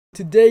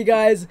Today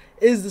guys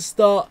is the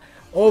start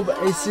of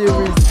a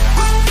series.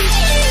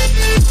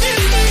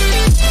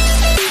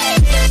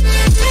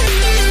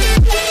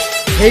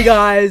 Hey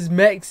guys,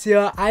 Mekz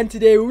here, and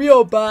today we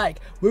are back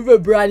with a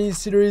brand new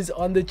series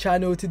on the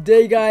channel.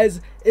 Today guys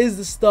is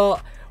the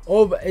start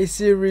of a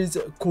series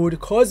called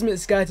Cosmic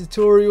Sky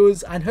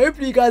Tutorials, and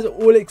hopefully you guys are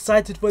all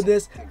excited for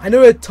this. I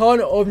know a ton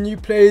of new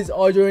players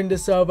are joining the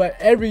server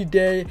every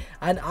day,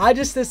 and I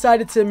just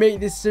decided to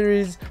make this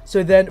series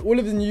so then all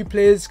of the new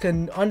players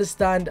can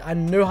understand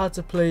and know how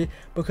to play,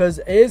 because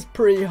it is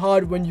pretty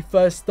hard when you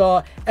first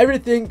start.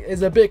 Everything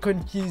is a bit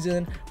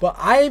confusing, but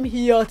I am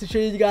here to show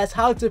you guys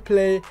how to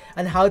play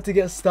and how to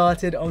get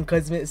started on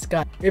Cosmic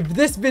Sky. If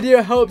this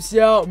video helps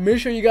you out, make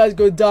sure you guys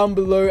go down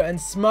below and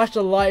smash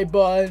the like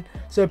button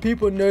so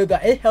people know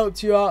that it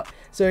helped you out,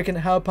 so it can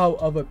help out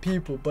other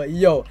people. But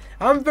yo,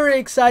 I'm very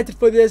excited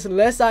for this.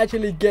 Let's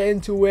actually get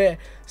into it.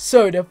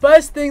 So the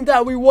first thing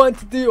that we want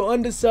to do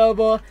on the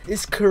server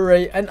is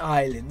create an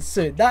island.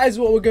 So that is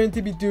what we're going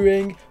to be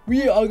doing.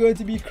 We are going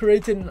to be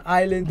creating an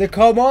island. The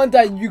command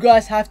that you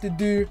guys have to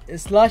do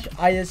is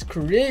 /is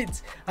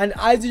create, and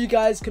as you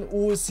guys can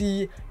all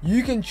see,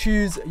 you can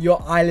choose your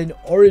island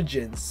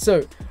origins.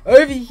 So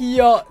over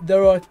here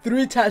there are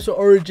 3 types of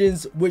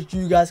origins which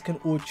you guys can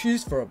all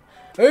choose from.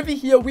 Over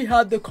here we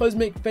have the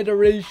Cosmic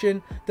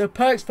Federation. The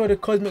perks for the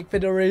Cosmic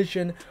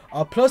Federation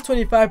are plus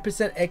 25%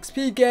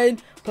 XP gain,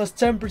 plus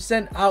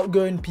 10%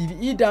 outgoing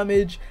PvE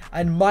damage,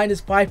 and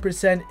minus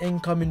 5%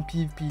 incoming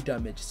PvP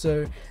damage.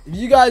 So if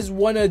you guys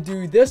want to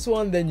do this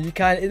one, then you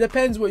can. It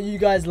depends what you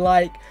guys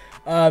like.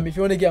 If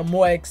you want to get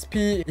more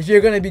XP, if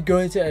you're going to be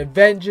going to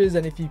adventures,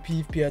 and if you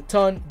PvP a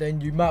ton,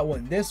 then you might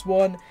want this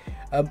one.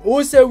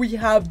 Also we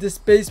have the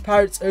Space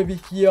Pirates over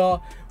here,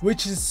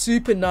 which is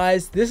super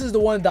nice. This is the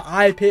one that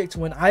I picked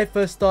when I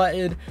first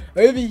started.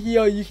 Over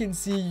here you can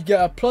see you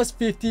get a plus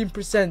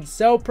 15%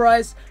 sell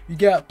price, you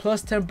get a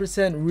plus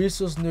 10%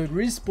 resource node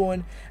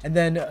respawn, and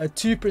then a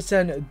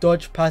 2%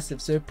 dodge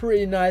passive. So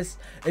pretty nice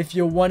if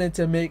you're wanting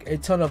to make a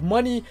ton of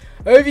money.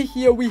 Over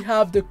here we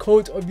have the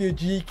Cult of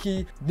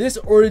Yujiki. This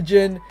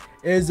origin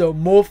is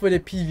more for the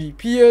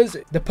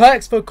PvPers. The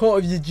perks for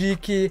Cult of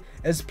Yujiki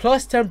is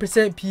plus 10%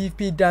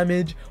 PvP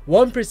damage,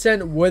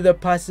 1% weather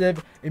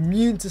passive,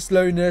 immune to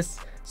slowness.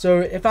 So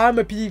if I'm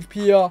a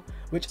PvPer,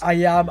 which I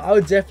am, I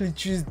would definitely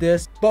choose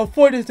this. But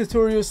for the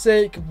tutorial's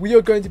sake, we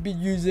are going to be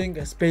using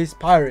a Space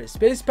Pirate.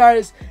 Space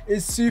Pirates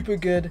is super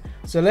good.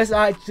 So let's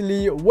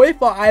actually wait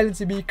for our island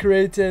to be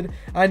created.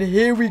 And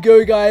here we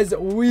go guys,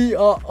 we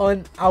are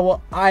on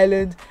our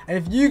island. And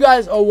if you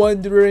guys are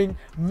wondering,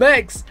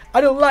 Mekz,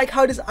 I don't like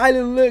how this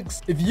island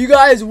looks. If you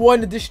guys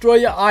want to destroy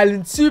your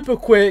island super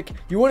quick,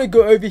 you want to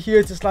go over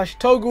here to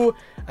 /toggle,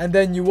 and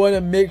then you want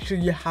to make sure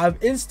you have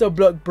insta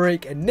block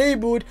break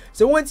enabled.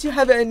 So once you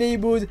have it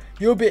enabled,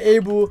 you'll be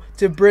able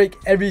to break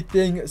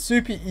everything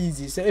super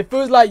easy. So it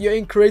feels like you're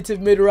in creative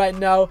mode right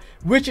now,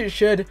 which it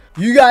should.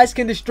 You guys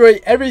can destroy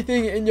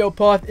everything in your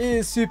path. It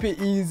is super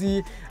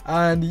easy,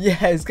 and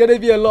yeah, it's gonna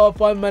be a lot of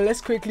fun, man.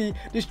 Let's quickly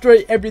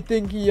destroy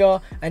everything here,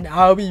 and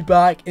I'll be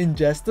back in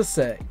just a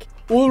sec.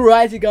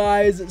 Alrighty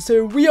guys,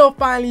 so we are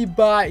finally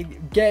back,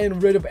 getting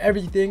rid of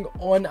everything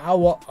on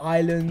our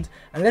island,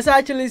 and let's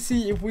actually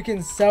see if we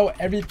can sell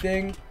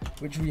everything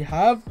which we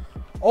have.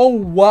 Oh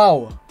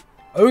wow,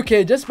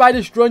 okay, just by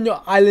destroying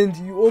your island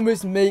you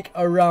almost make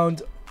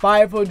around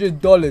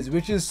 $500,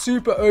 which is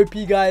super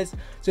OP guys.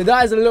 So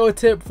that is a little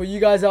tip for you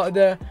guys out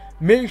there.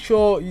 Make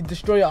sure you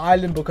destroy your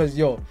island, because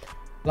yo,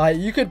 like,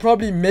 you could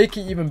probably make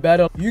it even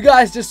better. You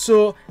guys just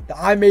saw that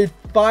I made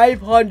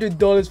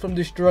 $500 from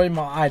destroying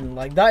my island.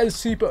 Like, that is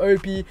super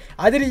OP.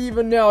 I didn't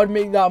even know I'd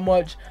make that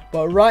much,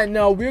 but right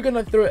now we're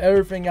gonna throw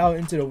everything out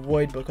into the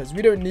void, because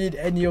we don't need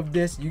any of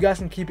this. You guys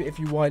can keep it if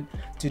you want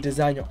to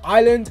design your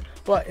island,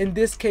 but in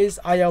this case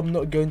I am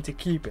not going to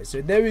keep it.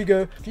 So there we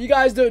go. If you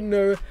guys don't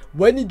know,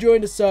 when you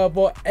join the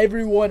server,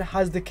 everyone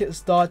has the kit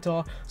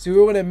starter, so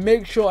we want to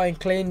make sure and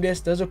claim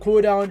this. There's a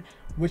cooldown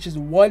which is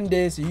 1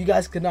 day, so you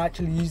guys can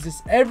actually use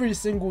this every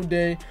single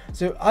day.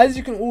 So as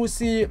you can all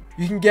see,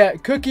 you can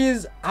get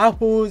cookies,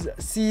 apples,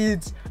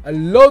 seeds, a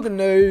log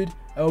node,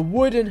 a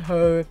wooden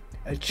hoe,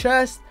 a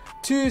chest,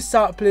 2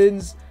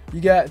 saplings,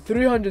 you get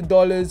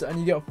 $300, and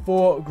you get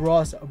 4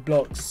 grass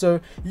blocks. So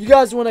you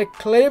guys want to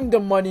claim the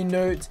money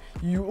note.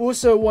 You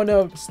also want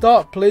to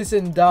start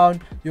placing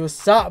down your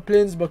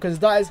saplings, because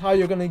that is how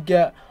you're going to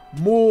get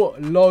more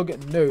log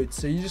nodes.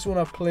 So you just want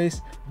to place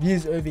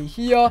these over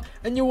here,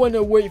 and you want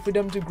to wait for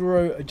them to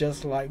grow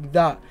just like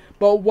that.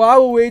 But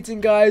while we're waiting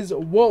guys,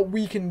 what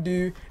we can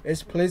do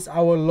is place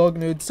our log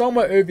node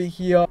somewhere over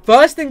here.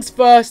 First things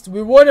first,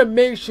 we want to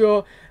make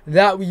sure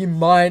that we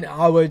mine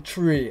our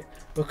tree,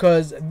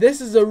 because this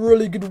is a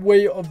really good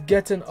way of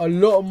getting a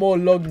lot more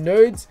log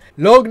nodes.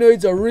 Log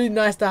nodes are really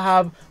nice to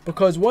have,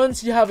 because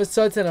once you have a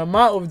certain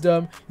amount of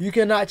them, you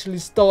can actually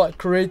start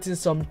creating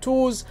some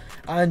tools,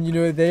 and you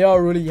know, they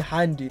are really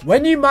handy.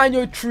 When you mine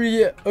your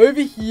tree,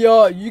 over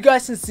here you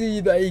guys can see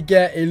that you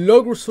get a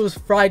log resource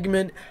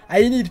fragment,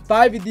 and you need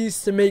 5 of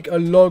these to make a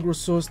log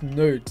resource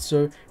node.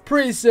 So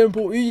pretty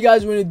simple. All you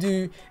guys want to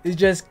do is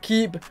just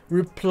keep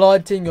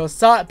replanting your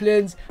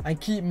saplings and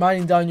keep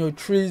mining down your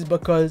trees,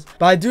 because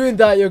by doing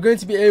that you're going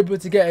to be able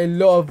to get a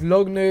lot of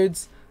log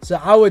nodes. So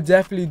I would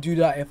definitely do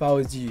that if I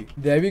was you.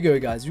 There we go,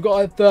 guys. We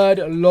got a third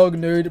log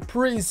node.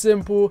 Pretty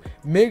simple.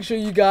 Make sure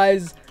you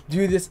guys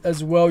do this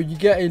as well. You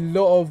get a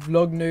lot of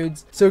log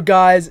nodes. So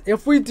guys,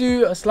 if we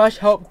do a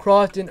 /help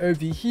crafting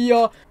over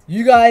here,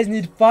 you guys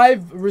need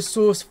 5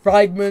 resource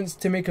fragments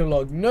to make a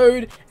log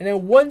node, and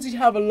then once you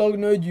have a log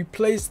node, you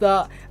place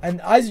that, and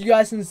as you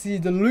guys can see,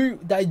 the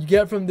loot that you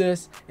get from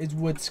this is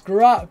wood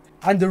scrap,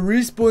 and the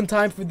respawn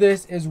time for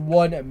this is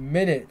 1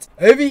 minute.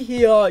 Over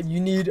here you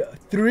need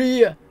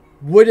 3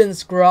 wooden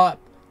scrap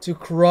to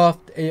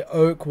craft a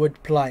oak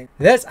wood plank.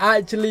 Let's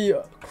actually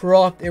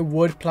craft a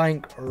wood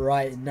plank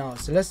right now.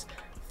 So let's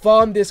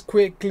farm this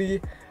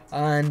quickly,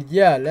 and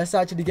yeah, let's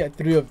actually get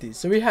 3 of these.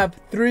 So we have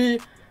 3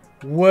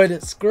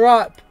 wood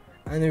scrap,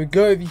 and then we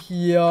go over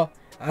here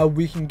and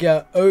we can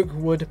get oak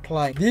wood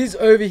plank. These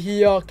over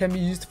here can be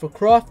used for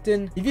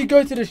crafting. If you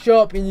go to the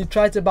shop and you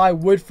try to buy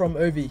wood from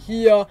over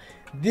here,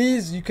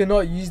 these you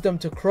cannot use them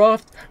to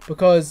craft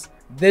because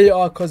they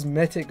are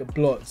cosmetic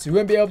blocks. You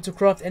won't be able to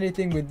craft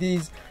anything with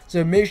these.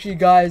 So make sure you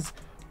guys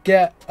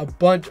get a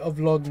bunch of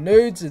log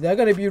nodes. They're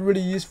going to be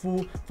really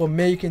useful for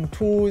making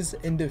tools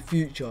in the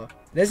future.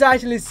 Let's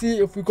actually see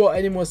if we got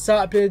any more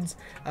saplings,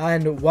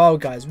 and wow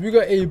guys, we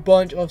got a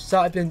bunch of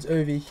saplings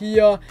over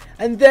here,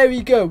 and there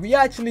we go. We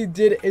actually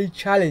did a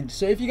challenge.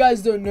 So if you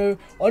guys don't know,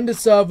 on the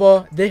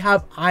server they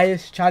have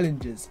IS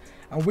challenges,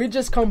 and we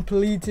just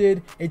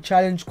completed a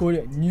challenge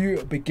called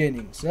New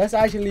Beginning. So let's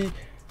actually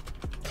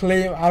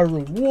claim our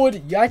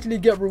reward. You actually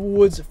get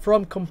rewards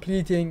from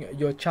completing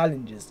your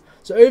challenges.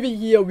 So over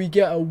here we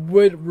get a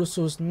wood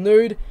resource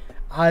node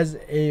as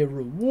a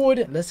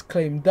reward. Let's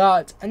claim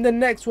that. And the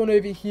next one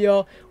over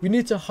here, we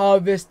need to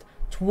harvest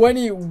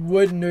 20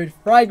 wood node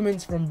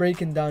fragments from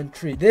breaking down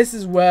trees. This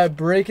is where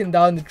breaking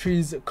down the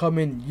trees come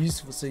in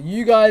useful. So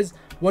you guys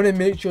want to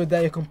make sure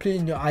that you're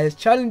completing your IS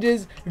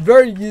challenges.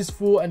 Very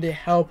useful, and they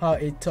help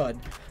out a ton.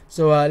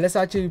 So let's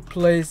actually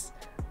place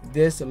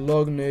this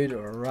log node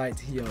right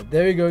here.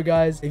 There we go,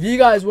 guys. If you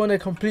guys want to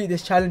complete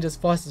this challenge as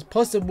fast as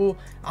possible,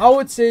 I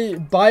would say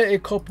buy a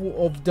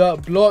couple of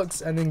dirt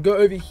blocks and then go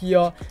over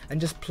here and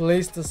just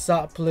place the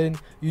sapling.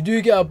 You do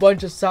get a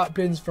bunch of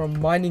saplings from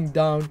mining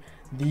down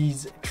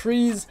these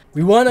trees.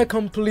 We want to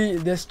complete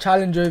this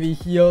challenge over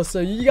here,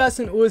 so you guys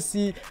can all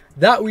see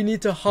that we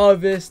need to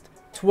harvest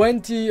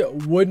 20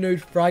 wood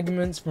node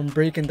fragments from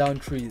breaking down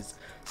trees.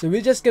 So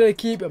we're just gonna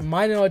keep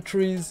mining our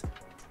trees.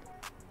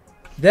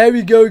 There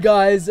we go,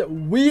 guys.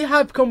 We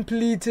have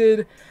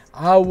completed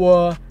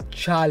our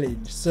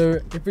challenge. So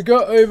if we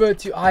go over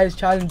to IS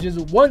challenges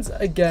once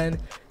again,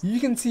 you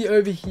can see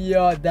over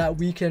here that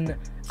we can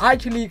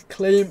actually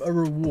claim a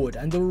reward,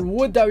 and the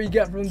reward that we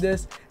get from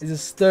this is a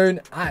stone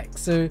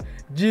axe. So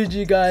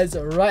GG, guys,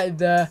 right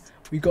there.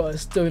 We got a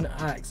stone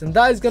axe, and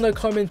that is gonna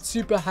come in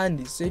super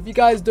handy. So if you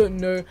guys don't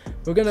know,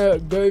 we're gonna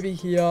go over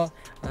here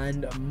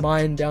and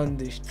mine down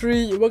this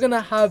tree. We're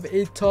gonna have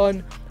a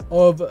ton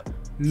of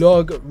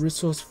log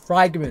resource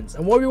fragments,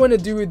 and what we want to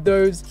do with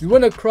those, we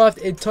want to craft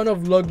a ton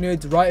of log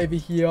nodes right over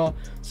here.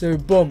 So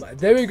boom,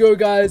 there we go,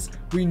 guys.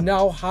 We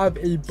now have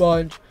a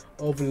bunch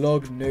of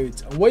log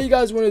nodes, and what you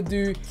guys want to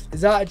do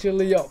is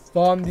actually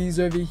farm these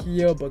over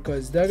here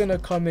because they're gonna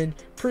come in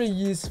pretty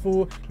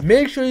useful.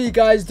 Make sure you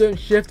guys don't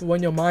shift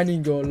when you're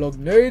mining your log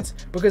nodes,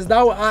 because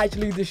that will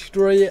actually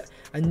destroy it,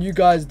 and you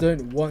guys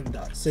don't want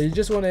that. So you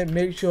just want to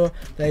make sure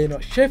that you're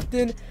not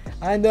shifting.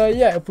 And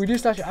yeah, if we do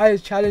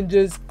 /IS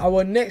challenges,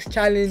 our next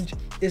challenge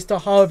is to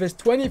harvest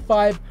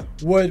 25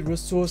 wood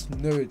resource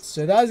nodes.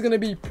 So that is going to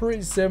be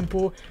pretty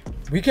simple.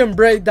 We can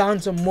break down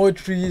some more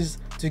trees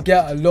to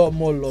get a lot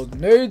more log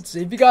nodes. So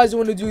if you guys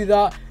want to do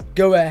that,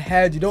 go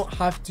ahead. You don't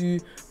have to,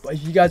 but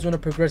if you guys want to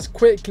progress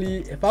quickly,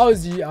 if I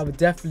was you, I would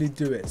definitely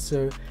do it.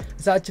 So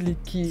let's actually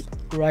keep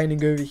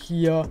grinding over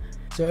here.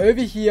 So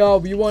over here,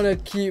 we want to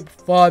keep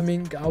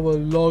farming our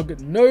log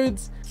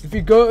nodes. If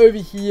we go over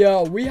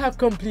here, we have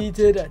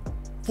completed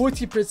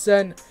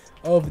 40%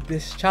 of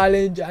this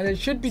challenge, and it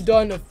should be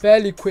done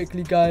fairly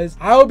quickly, guys.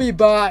 I'll be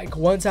back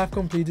once I've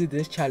completed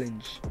this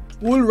challenge.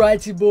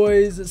 Alrighty,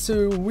 boys,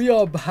 so we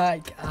are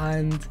back,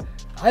 and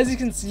as you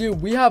can see,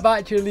 we have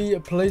actually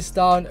placed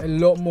down a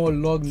lot more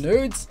log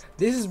nodes.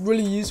 This is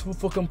really useful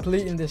for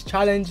completing this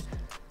challenge.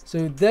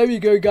 So there we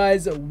go,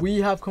 guys. We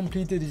have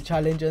completed the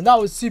challenge, and that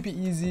was super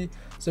easy.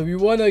 So we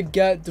want to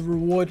get the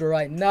reward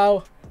right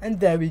now, and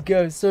there we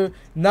go. So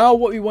now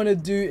what we want to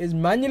do is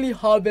manually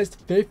harvest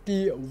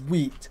 50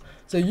 wheat.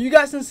 So you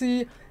guys can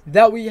see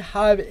that we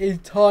have a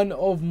ton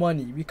of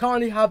money. We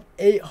currently have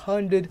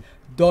 $800.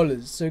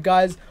 So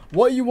guys,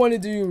 what you want to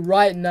do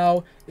right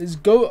now is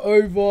go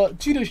over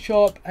to the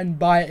shop and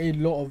buy a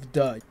lot of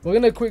dirt. We're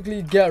gonna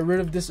quickly get rid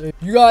of this.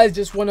 You guys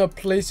just want to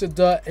place your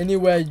dirt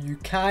anywhere you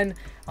can.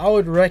 I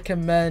would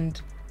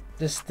recommend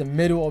just the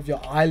middle of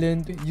your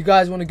island. You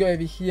guys want to go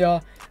over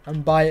here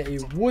and buy a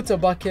water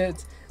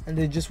bucket, and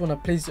they just want to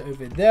place it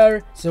over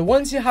there. So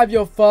once you have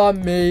your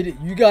farm made,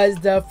 you guys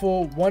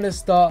therefore want to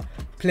start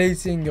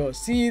placing your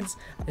seeds.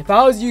 If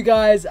I was you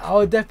guys, I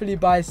would definitely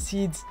buy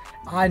seeds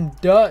and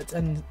dirt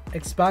and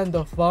expand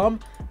the farm,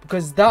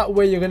 because that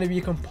way you're going to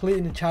be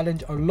completing the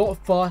challenge a lot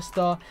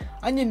faster,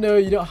 and you know,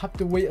 you don't have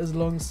to wait as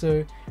long.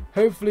 So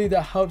hopefully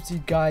that helps you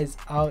guys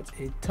out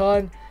a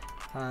ton.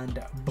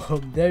 And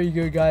boom, there you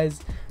go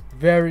guys.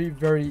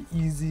 Very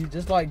easy,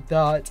 just like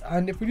that.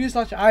 And if we do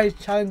such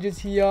challenges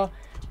here,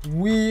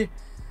 we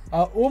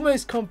are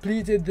almost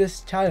completed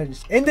this challenge.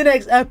 In the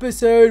next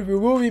episode, we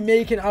will be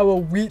making our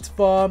wheat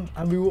farm,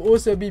 and we will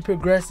also be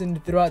progressing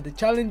throughout the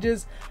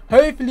challenges.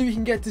 Hopefully we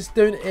can get to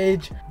Stone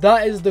Age.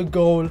 That is the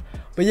goal.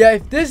 But yeah,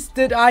 if this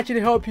did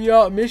actually help you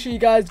out, make sure you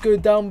guys go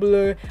down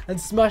below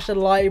and smash the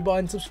like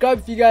button, subscribe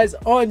if you guys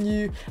are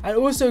new, and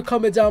also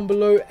comment down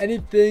below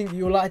anything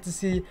you would like to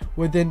see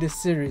within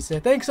this series. So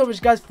thanks so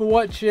much guys for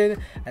watching,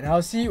 and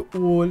I'll see you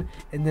all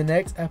in the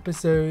next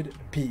episode.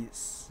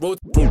 Peace. Roll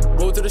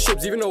to the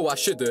ships even though I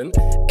shouldn't.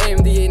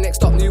 AMDA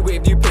next up, new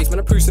wave, new pace, man,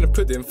 I'm proofs in the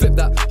pudding. Flip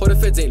that, hold the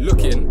feds ain't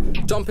looking.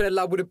 Jump in a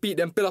lab with a beat,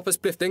 then fill up a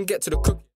spliff, then get to the cook.